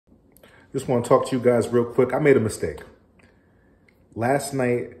Just want to talk to you guys real quick. I made a mistake. Last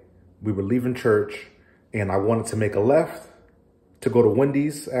night, we were leaving church, and I wanted to make a left to go to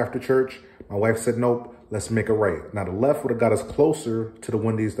Wendy's after church. My wife said, nope, let's make a right. Now, the left would have got us closer to the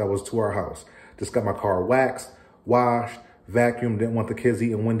Wendy's that was to our house. Just got my car waxed, washed, vacuumed. Didn't want the kids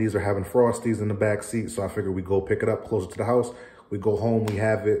eating Wendy's or having Frosties in the back seat, so I figured we'd go pick it up closer to the house. We go home, we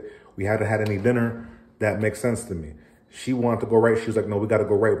have it. We hadn't had any dinner. That makes sense to me. She wanted to go right. She was like, no, we got to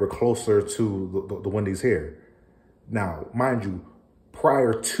go right. We're closer to the Wendy's here. Now, mind you,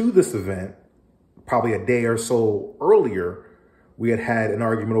 prior to this event, probably a day or so earlier, we had an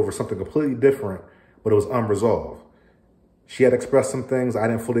argument over something completely different, but it was unresolved. She had expressed some things. I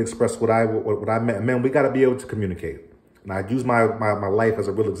didn't fully express what I meant. Man, we got to be able to communicate. And I use my life as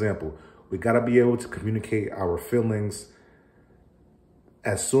a real example. We got to be able to communicate our feelings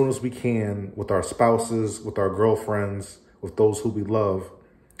as soon as we can with our spouses, with our girlfriends, with those who we love,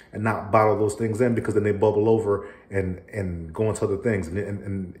 and not bottle those things in, because then they bubble over and go into other things.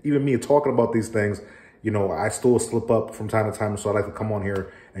 And even me talking about these things, you know, I still slip up from time to time. So I like to come on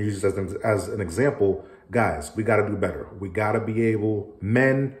here and use this as an example. Guys, we got to do better. We got to be able,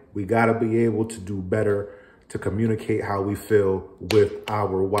 men, we got to be able to do better to communicate how we feel with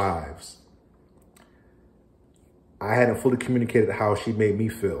our wives. I hadn't fully communicated how she made me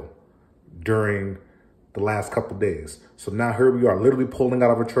feel during the last couple of days. So now here we are, literally pulling out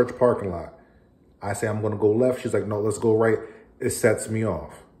of a church parking lot. I say, I'm going to go left. She's like, no, let's go right. It sets me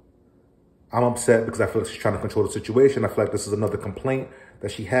off. I'm upset because I feel like she's trying to control the situation. I feel like this is another complaint that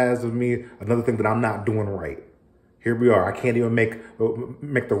she has of me, another thing that I'm not doing right. Here we are. I can't even make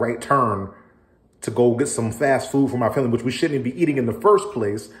the right turn to go get some fast food for my family, which we shouldn't be eating in the first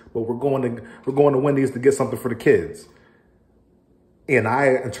place, but we're going to Wendy's to get something for the kids. And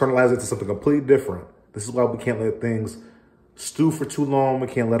I internalize it to something completely different. This is why we can't let things stew for too long. We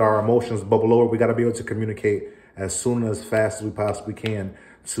can't let our emotions bubble over. We got to be able to communicate as soon as fast as we possibly can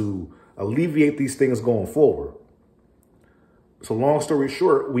to alleviate these things going forward. So long story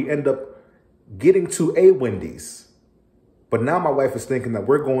short, we end up getting to a Wendy's. But now my wife is thinking that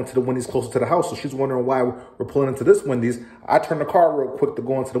we're going to the Wendy's closer to the house. So she's wondering why we're pulling into this Wendy's. I turn the car real quick to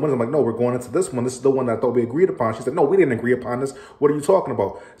go into the Wendy's. I'm like, no, we're going into this one. This is the one that I thought we agreed upon. She said, no, we didn't agree upon this. What are you talking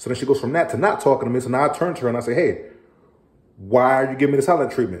about? So then she goes from that to not talking to me. So now I turn to her and I say, hey, why are you giving me the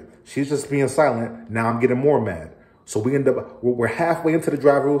silent treatment? She's just being silent. Now I'm getting more mad. So we end up, we're halfway into the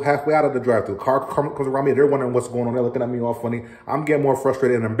drive-thru, halfway out of the drive-thru. The car comes around me. They're wondering what's going on. They're looking at me all funny. I'm getting more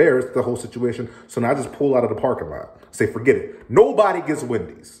frustrated and embarrassed at the whole situation. So now I just pull out of the parking lot. Say, forget it. Nobody gets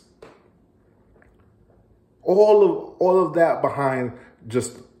Wendy's. All of that behind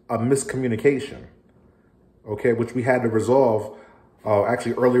just a miscommunication, okay, which we had to resolve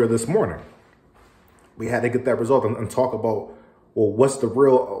actually earlier this morning. We had to get that resolved and talk about, well, what's the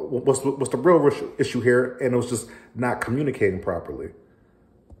real issue here? And it was just not communicating properly.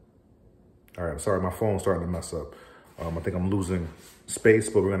 All right, I'm sorry, my phone's starting to mess up. I think I'm losing space,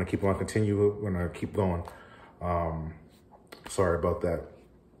 but we're gonna keep on continue. We're gonna keep going. Sorry about that.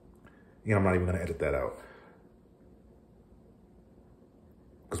 You know, I'm not even gonna edit that out.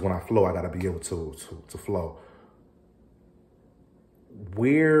 Because when I flow, I gotta be able to flow.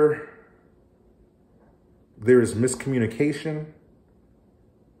 Where there is miscommunication,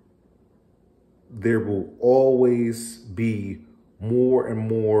 there will always be more and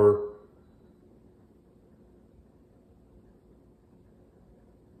more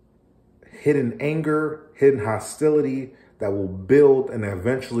hidden anger, hidden hostility that will build and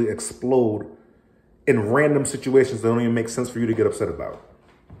eventually explode in random situations that don't even make sense for you to get upset about.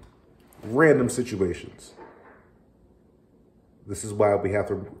 Random situations. This is why we have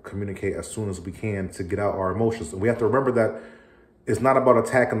to communicate as soon as we can to get out our emotions. And we have to remember that it's not about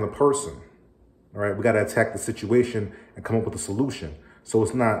attacking the person. All right, we got to attack the situation and come up with a solution. So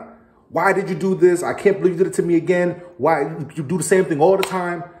it's not, why did you do this? I can't believe you did it to me again. Why you do the same thing all the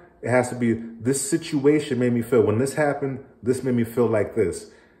time? It has to be, this situation made me feel, when this happened, this made me feel like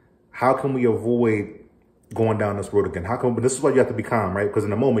this. How can we avoid going down this road again? How come? But this is why you have to be calm, right? Because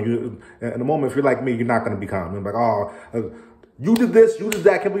in a moment, if you're like me, you're not going to be calm. You're like, oh, you did this, you did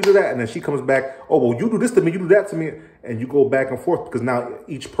that, can we do that? And then she comes back, oh, well, you do this to me, you do that to me. And you go back and forth because now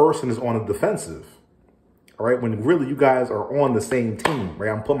each person is on a defensive. All right, when really you guys are on the same team, right?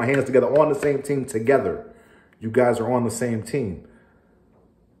 I'm putting my hands together on the same team together. You guys are on the same team.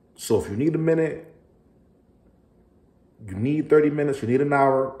 So if you need a minute, you need 30 minutes, you need an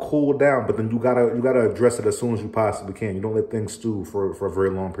hour, cool down. But then you gotta address it as soon as you possibly can. You don't let things stew for a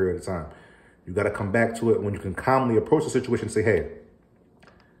very long period of time. You got to come back to it when you can calmly approach the situation and say, hey,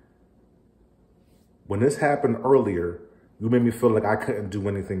 when this happened earlier, you made me feel like I couldn't do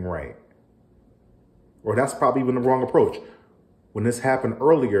anything right. Or that's probably even the wrong approach. When this happened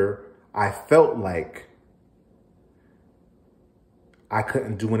earlier, I felt like I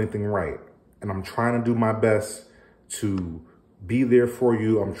couldn't do anything right. And I'm trying to do my best to be there for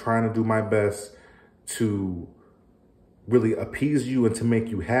you. I'm trying to do my best to really appease you and to make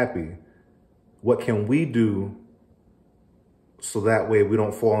you happy. What can we do so that way we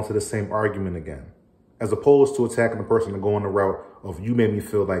don't fall into the same argument again? As opposed to attacking the person and going the route of, you made me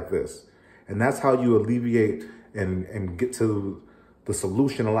feel like this. And that's how you alleviate and get to the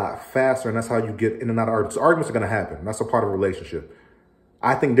solution a lot faster. And that's how you get in and out of arguments. Arguments are going to happen. That's a part of a relationship.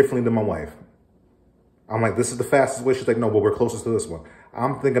 I think differently than my wife. I'm like, this is the fastest way. She's like, no, but we're closest to this one.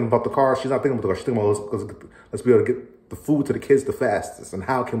 I'm thinking about the car. She's not thinking about the car. She's thinking about, let's be able to get the food to the kids the fastest. And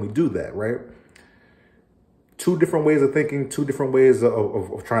how can we do that, right? Two different ways of thinking, two different ways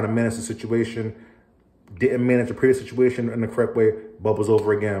of trying to manage the situation. Didn't manage the previous situation in the correct way. Bubbles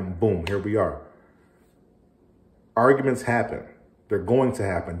over again. Boom, here we are. Arguments happen. They're going to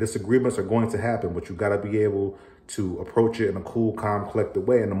happen. Disagreements are going to happen, but you got to be able to approach it in a cool, calm, collected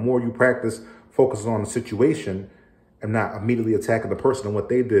way. And the more you practice focusing on the situation and not immediately attacking the person and what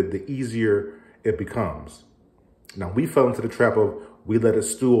they did, the easier it becomes. Now, we fell into the trap of we let it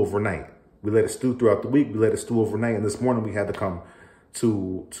stew overnight. We let it stew throughout the week. We let it stew overnight. And this morning we had to come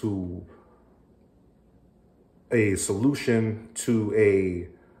to a solution, to a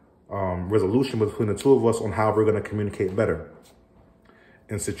resolution between the two of us on how we're going to communicate better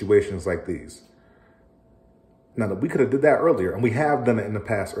in situations like these. Now, that we could have did that earlier, and we have done it in the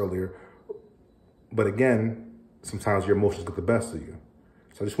past earlier. But again, sometimes your emotions get the best of you.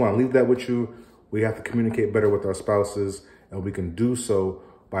 So I just want to leave that with you. We have to communicate better with our spouses, and we can do so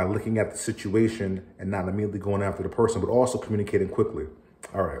by looking at the situation and not immediately going after the person, but also communicating quickly.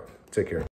 All right, take care.